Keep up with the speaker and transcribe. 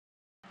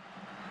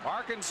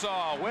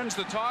Arkansas wins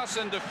the toss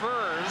and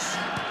defers.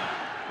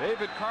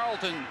 David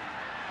Carlton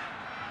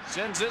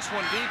sends this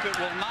one deep. It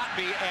will not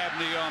be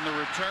Abney on the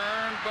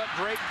return, but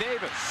Drake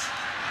Davis.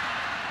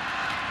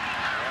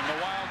 And the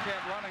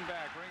Wildcat running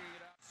back bringing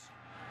it out.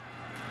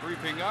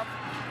 Creeping up,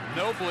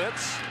 no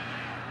blitz.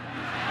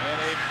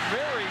 And a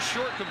very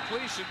short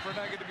completion for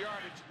negative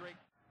yardage. Drake.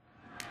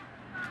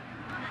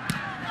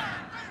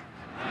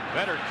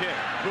 Better kick.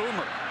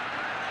 Boomer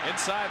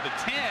inside the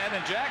 10,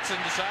 and Jackson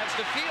decides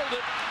to field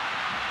it.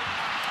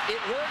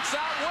 It works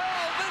out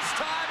well this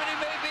time, and he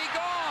may be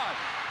gone.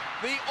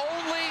 The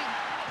only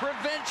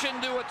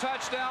prevention to a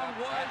touchdown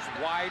was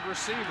wide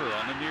receiver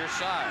on the near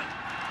side.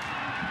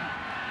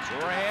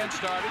 Sorahan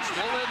started,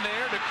 still in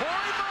there.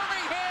 DeCori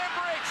Birmingham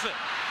breaks it.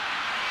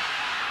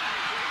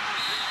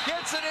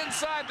 Gets it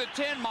inside the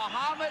 10.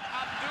 Muhammad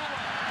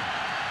Abdullah.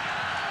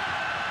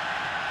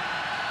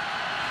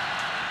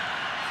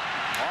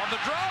 On the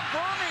drop,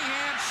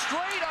 Birmingham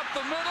straight up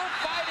the middle,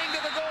 fighting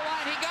to the goal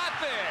line. He got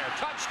there.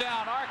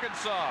 Touchdown,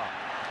 Arkansas.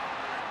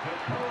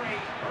 DeCori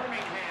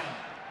Birmingham.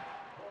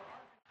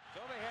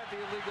 So they had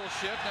the illegal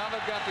shift. Now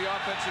they've got the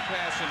offensive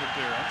pass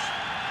interference.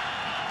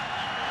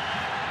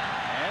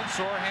 And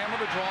Sorahan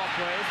with a draw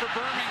play for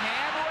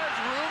Birmingham, who has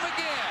room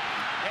again.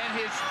 And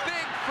his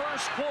big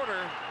first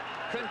quarter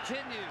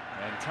continued.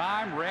 And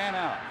time ran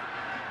out.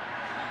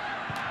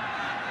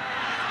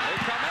 They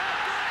come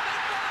after it. They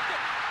block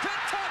it.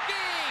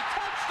 Kentucky,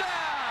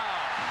 touchdown.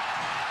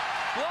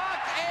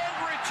 Blocked and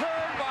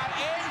returned by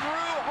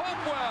Andrew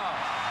Hopewell.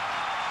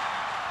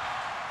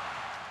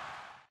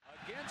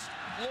 Against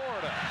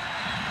Florida.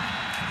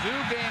 2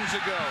 games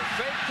ago,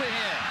 fake to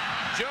him.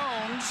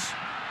 Jones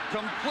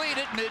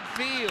completed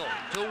midfield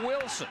to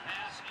Wilson.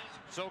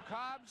 So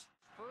Cobb's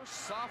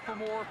first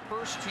sophomore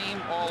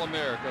first-team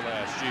All-America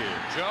last year.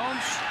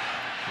 Jones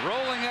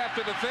rolling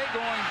after the fake,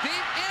 going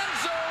deep end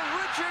zone.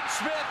 Richard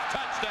Smith,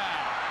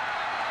 touchdown.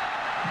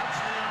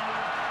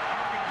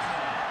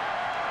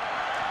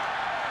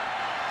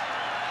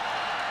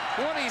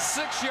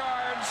 26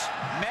 yards.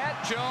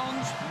 Matt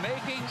Jones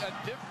making a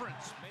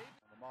difference.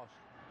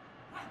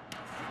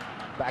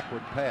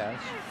 Backward pass.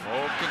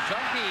 Oh,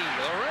 Kentucky.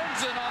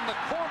 Lorenzen on the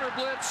corner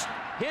blitz,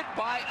 hit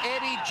by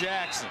Eddie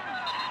Jackson.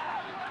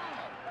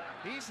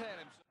 He's had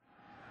him.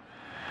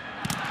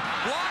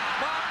 Blocked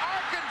by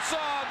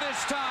Arkansas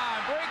this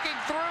time. Breaking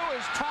through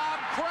is Tom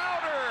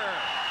Crowder.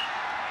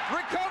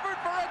 Recovered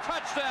for a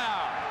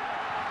touchdown.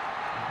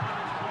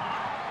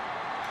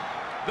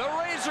 The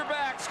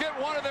Razorbacks get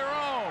one of their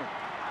own.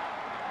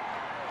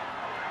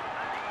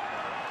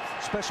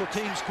 Special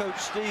teams coach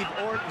Steve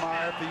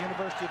Ortmeyer for the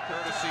University of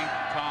Courtesy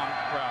Tom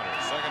Crowder.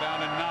 2nd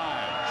down and 9.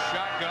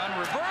 Shotgun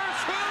reverse.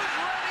 Who's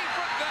ready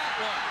for that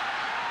one?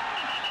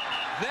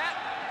 That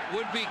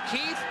would be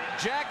Keith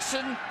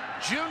Jackson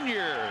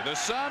Jr., the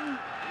son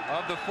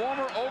of the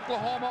former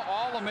Oklahoma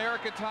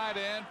All-America tight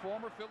end,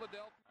 former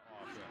Philadelphia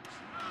offense.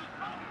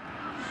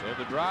 So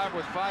the drive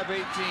with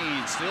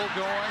 5:18 still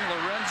going.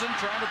 Lorenzen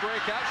trying to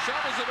break out,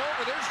 shovels it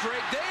over. There's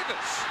Drake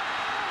Davis.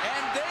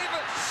 And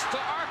Davis to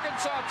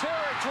Arkansas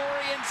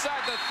territory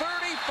inside the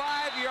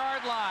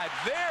 35-yard line.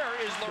 There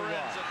is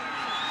Lorenzen.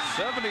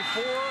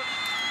 74,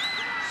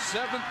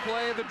 7th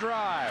play of the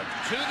drive.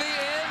 To the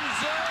end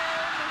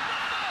zone.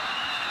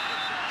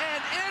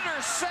 And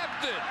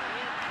intercepted.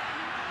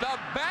 The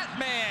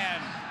Batman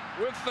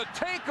with the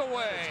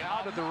takeaway.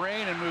 Out of the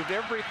rain and moved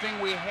everything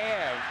we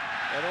have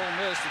at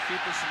Ole Miss to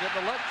keep us from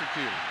getting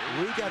electrocuted.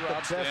 We got the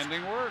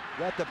outstanding work.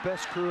 Got the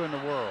best crew in the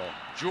world.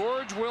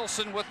 George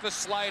Wilson with the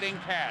sliding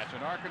catch,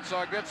 and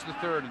Arkansas gets the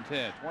 3rd and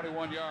 10,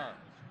 21 yards.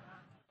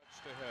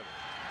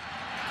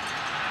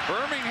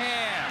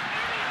 Birmingham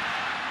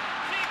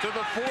to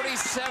the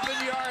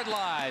 47-yard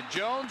line.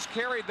 Jones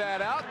carried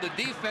that out. The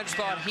defense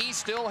thought he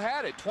still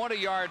had it. 20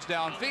 yards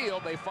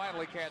downfield. They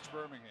finally catch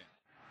Birmingham.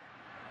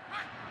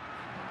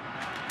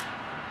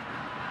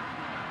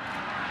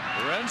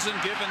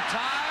 Lorenzen given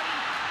time.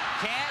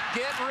 Can't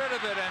get rid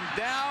of it, and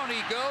down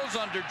he goes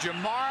under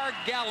Jamar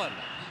Gallen,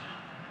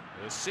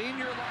 the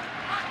senior.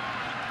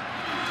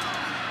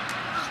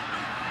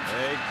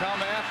 They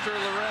come after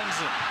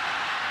Lorenzen.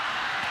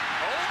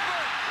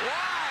 Open,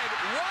 wide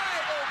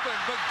open.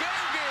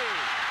 Bagengi.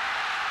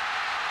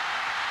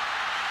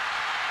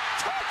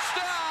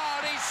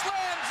 Touchdown! He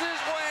slams his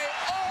way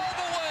all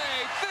the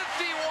way,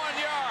 51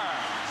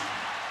 yards.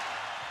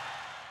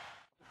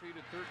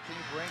 Defeated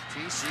 13th ranked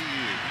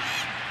TCU.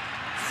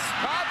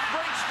 Cobb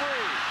breaks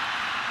free.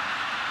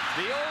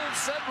 The old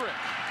Cedric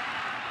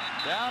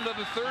down to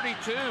the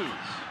 32.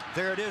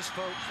 There it is,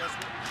 folks. That's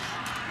what...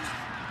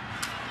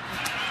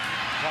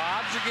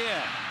 Cobbs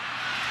again.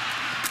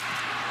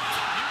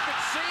 You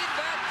could see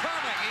that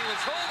coming. He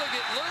was holding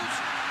it loose.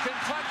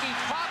 Kentucky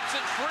pops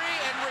it free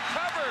and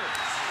recovers.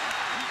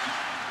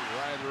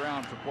 Ride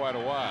around for quite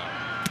a while.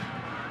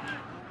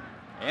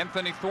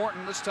 Anthony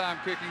Thornton this time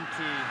kicking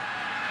to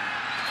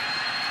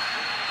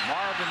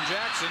Marvin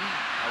Jackson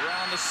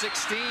around the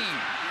 16.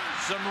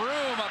 Some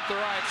room up the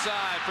right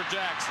side for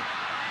Jackson.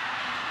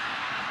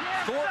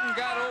 Thornton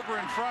got over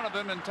in front of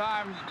him in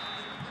time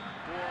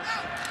for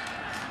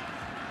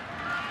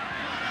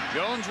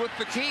Jones with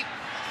the keep.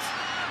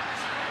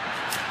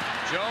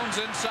 Jones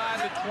inside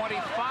the 25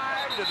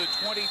 to the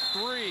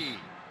 23.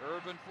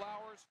 Urban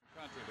Flowers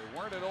country. They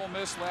weren't at Ole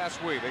Miss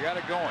last week. They got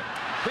it going.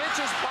 Pitch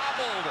is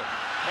bobbled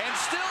and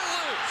still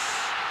loose.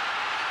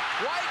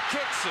 White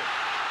kicks it.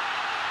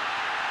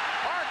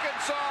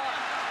 Arkansas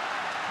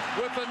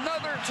with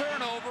another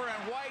turnover,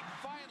 and White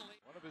finally,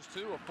 one of his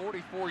two, a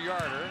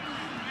 44-yarder.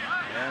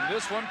 And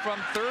this one from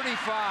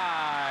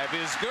 35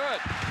 is good.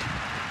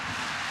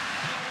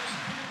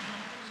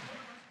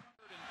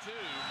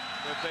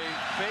 That they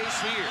face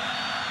here.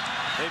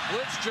 They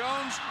blitz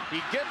Jones.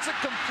 He gets it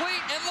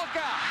complete, and look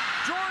out.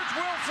 George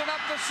Wilson up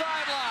the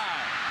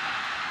sideline.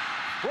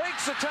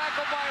 Breaks a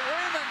tackle by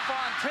Raymond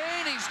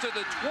Fontaine. He's to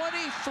the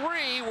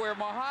 23, where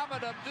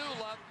Muhammad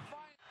Abdullah.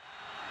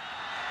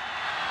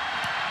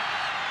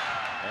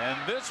 And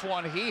this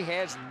one he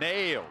has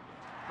nailed.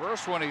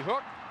 First one he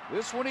hooked.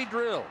 This one he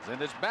drills.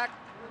 And it's back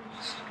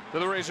to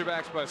the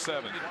Razorbacks by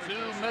 7.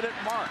 2-minute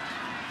mark.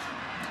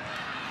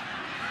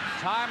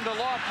 Time to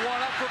loft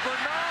one up for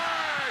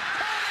Bernard.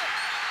 Caught it!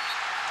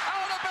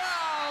 Out of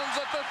bounds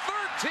at the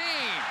 13.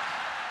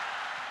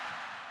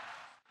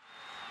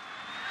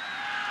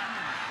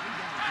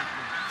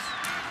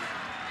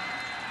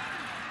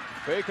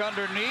 Fake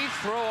underneath,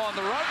 throw on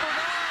the run.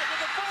 Bernard to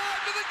the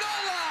 5 to the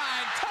goal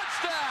line.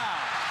 Touchdown!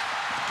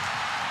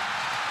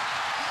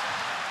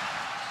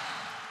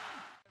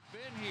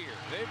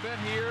 They've been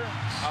here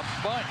a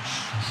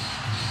bunch.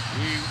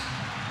 We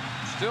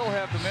still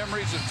have the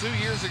memories of 2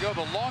 years ago,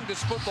 the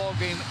longest football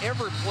game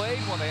ever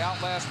played when they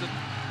outlasted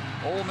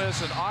Ole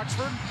Miss and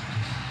Oxford.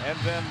 And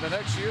then the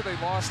next year they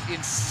lost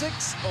in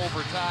 6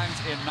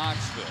 overtimes in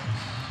Knoxville.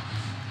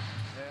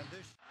 And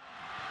this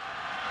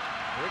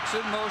Hicks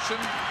in motion,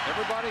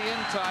 everybody in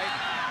tight,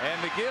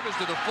 and the give is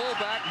to the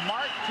fullback.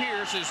 Mark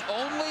Pierce, his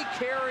only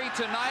carry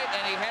tonight,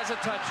 and he has a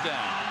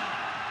touchdown.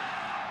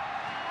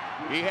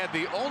 He had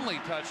the only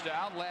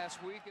touchdown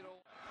last week at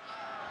Ole Miss.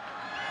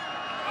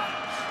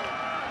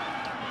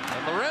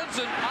 And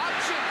Lorenzen,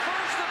 option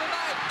first of the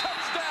night,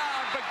 touchdown,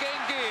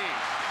 Bagengi.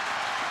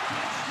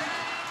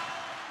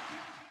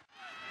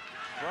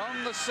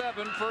 From the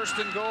 7, first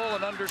and goal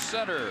and under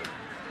center.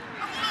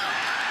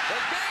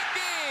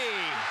 Bagengi,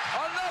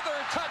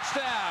 another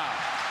touchdown.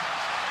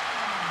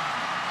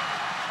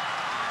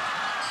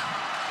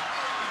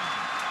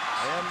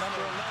 And number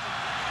 11.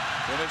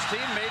 Then his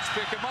teammates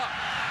pick him up.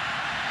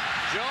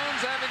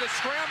 Jones having to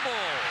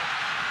scramble.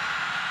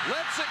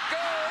 Lets it go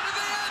to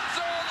the end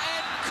zone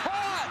and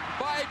caught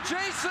by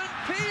Jason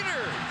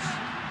Peters.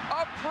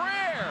 A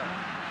prayer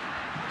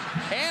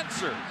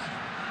answered.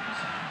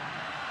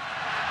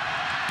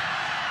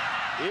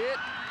 It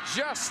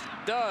just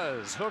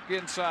does hook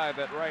inside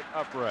that right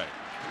upright.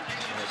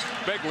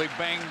 Begley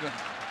banged the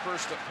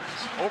first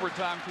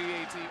overtime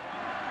PAT.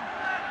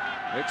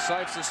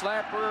 Excites the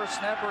snapper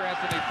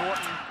Anthony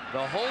Thornton,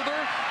 the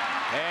holder,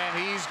 and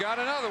he's got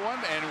another one,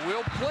 and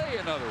will play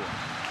another one.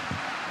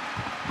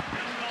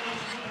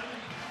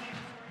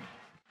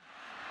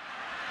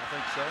 I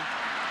think so.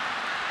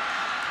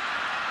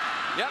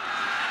 Yep.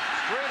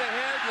 Straight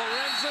ahead,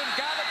 Lorenzen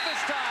got it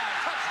this time.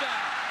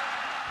 Touchdown.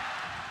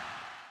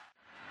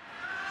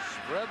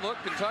 Spread look,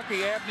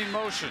 Kentucky, Abney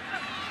motion.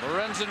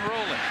 Lorenzen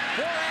rolling.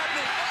 For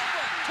Abney,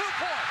 open, 2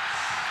 points.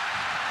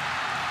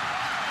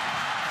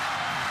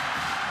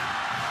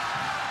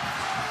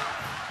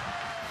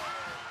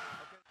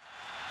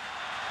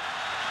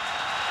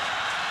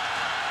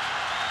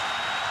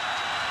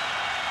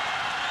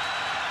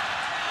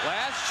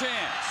 Last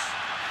chance.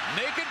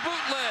 Naked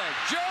bootleg.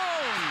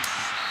 Jones.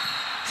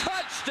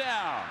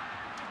 Touchdown.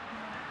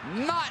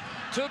 Not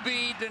to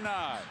be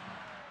denied.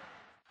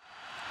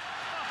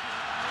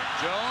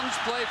 Jones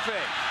play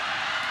fake.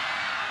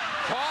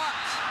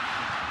 Caught.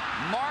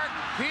 Mark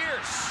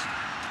Pierce.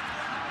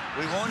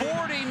 We won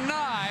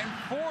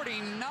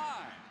 49-49.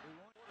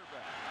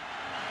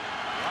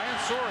 Ryan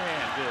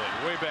Sorhan did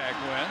way back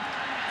when.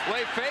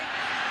 Play fake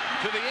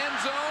to the end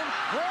zone.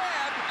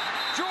 Grab.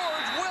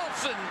 George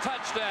Wilson,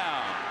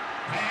 touchdown.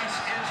 Pass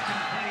is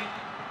complete.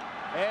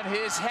 And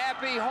his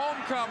happy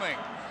homecoming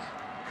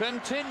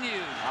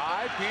continues.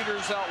 High,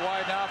 Peters out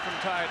wide now from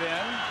tight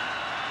end.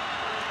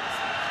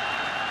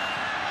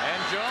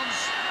 And Jones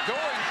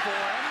going for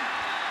him.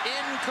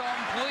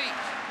 Incomplete.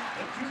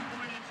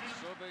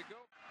 So they go.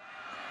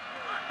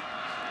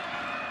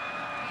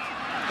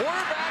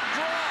 Quarterback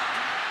draw.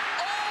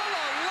 All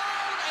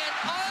alone and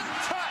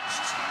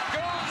untouched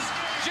goes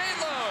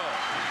J-Lo.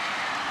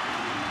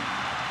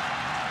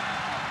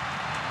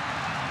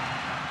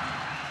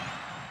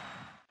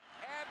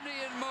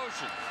 Abney in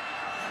motion.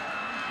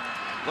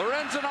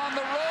 Lorenzen on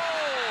the roll.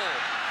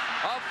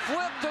 A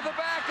flip to the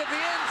back of the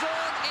end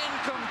zone,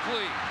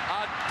 incomplete.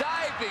 A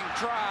diving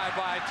try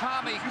by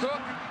Tommy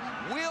Cook.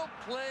 Will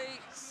play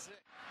 6.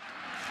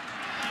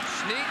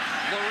 Sneak,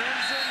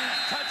 Lorenzen,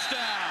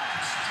 touchdown.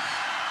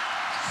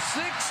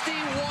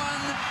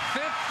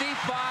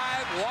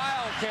 61-55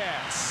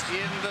 Wildcats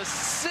in the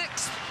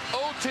 6th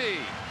OT.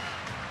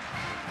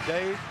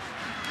 Dave.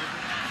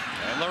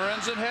 And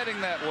Lorenzen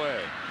heading that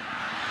way.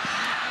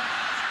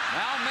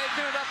 Now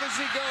making it up as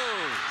he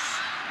goes.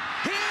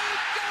 He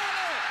got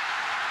it!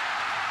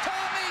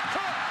 Tommy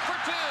Cook for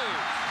 2.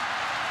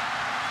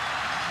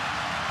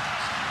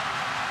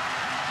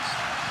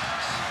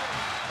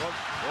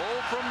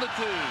 Roll from the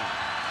 2.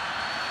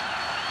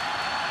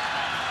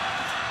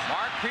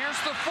 Mark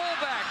Pierce, the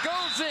fullback,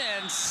 goes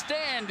in,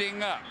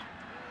 standing up.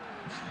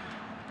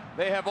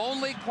 They have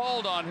only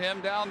called on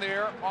him down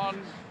there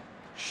on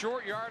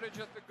short yardage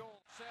at the goal.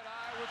 Set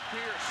eye with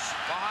Pierce.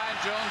 Behind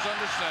Jones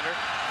under center.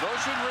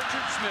 Motion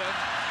Richard Smith.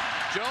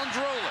 Jones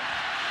rolling.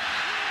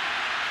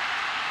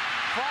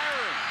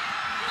 Firing.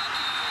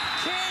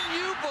 Can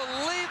you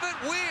believe it?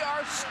 We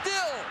are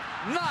still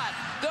not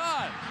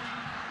done.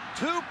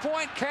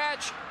 2-point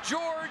catch,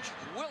 George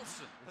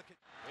Wilson.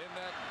 In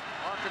that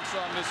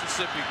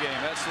Arkansas-Mississippi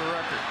game, that's the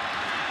record.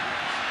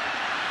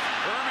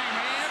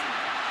 Birmingham,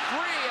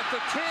 3 at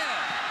the 10.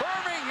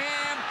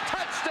 Birmingham,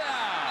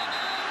 touchdown.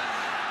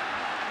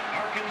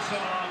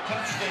 Arkansas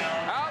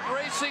touchdown.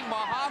 Outracing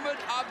Muhammad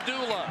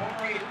Abdullah.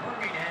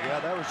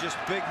 Yeah, that was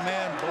just big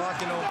man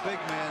blocking on big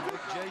man.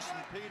 Big Jason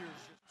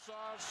Peters.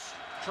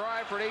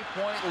 Try for an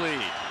 8-point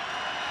lead.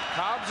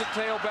 Cobb's a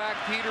tailback,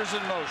 Peters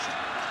in motion.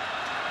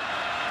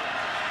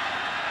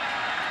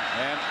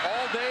 And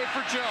all day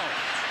for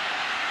Jones.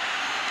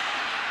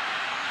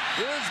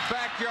 His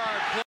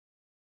backyard play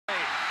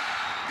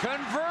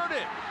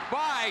converted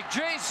by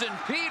Jason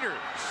Peters.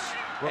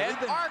 Well, and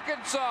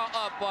Arkansas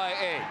up by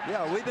 8.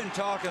 Yeah, we've been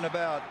talking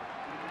about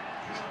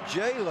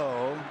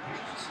J-Lo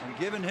and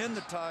giving him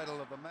the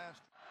title of a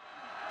master.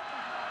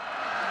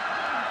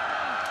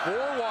 4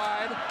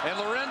 wide, and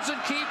Lorenzen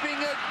keeping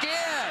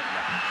again.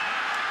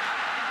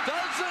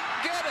 Doesn't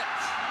get it.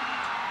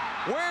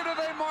 Where do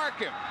they mark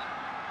him?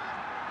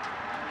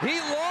 He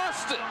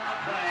lost it.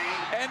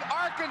 And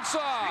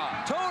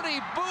Arkansas, Tony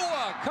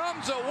Bua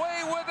comes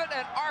away with it,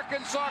 and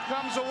Arkansas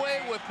comes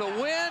away with the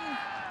win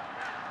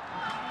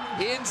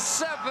in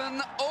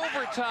 7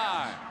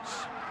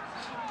 overtimes.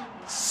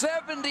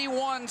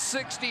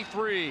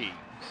 71-63.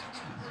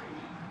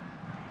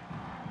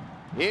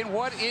 In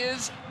what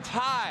is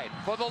tied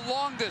for the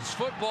longest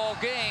football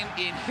game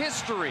in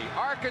history.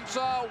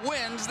 Arkansas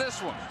wins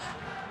this one.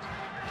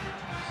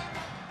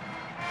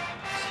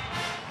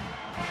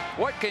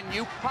 What can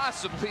you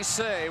possibly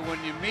say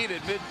when you meet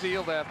at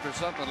midfield after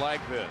something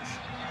like this?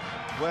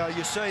 Well,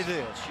 you say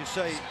this. You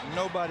say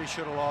nobody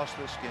should have lost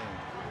this game.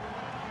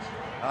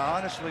 I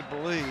honestly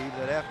believe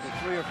that after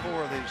 3 or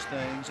 4 of these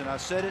things, and I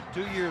said it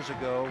 2 years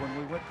ago when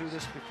we went through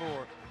this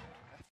before,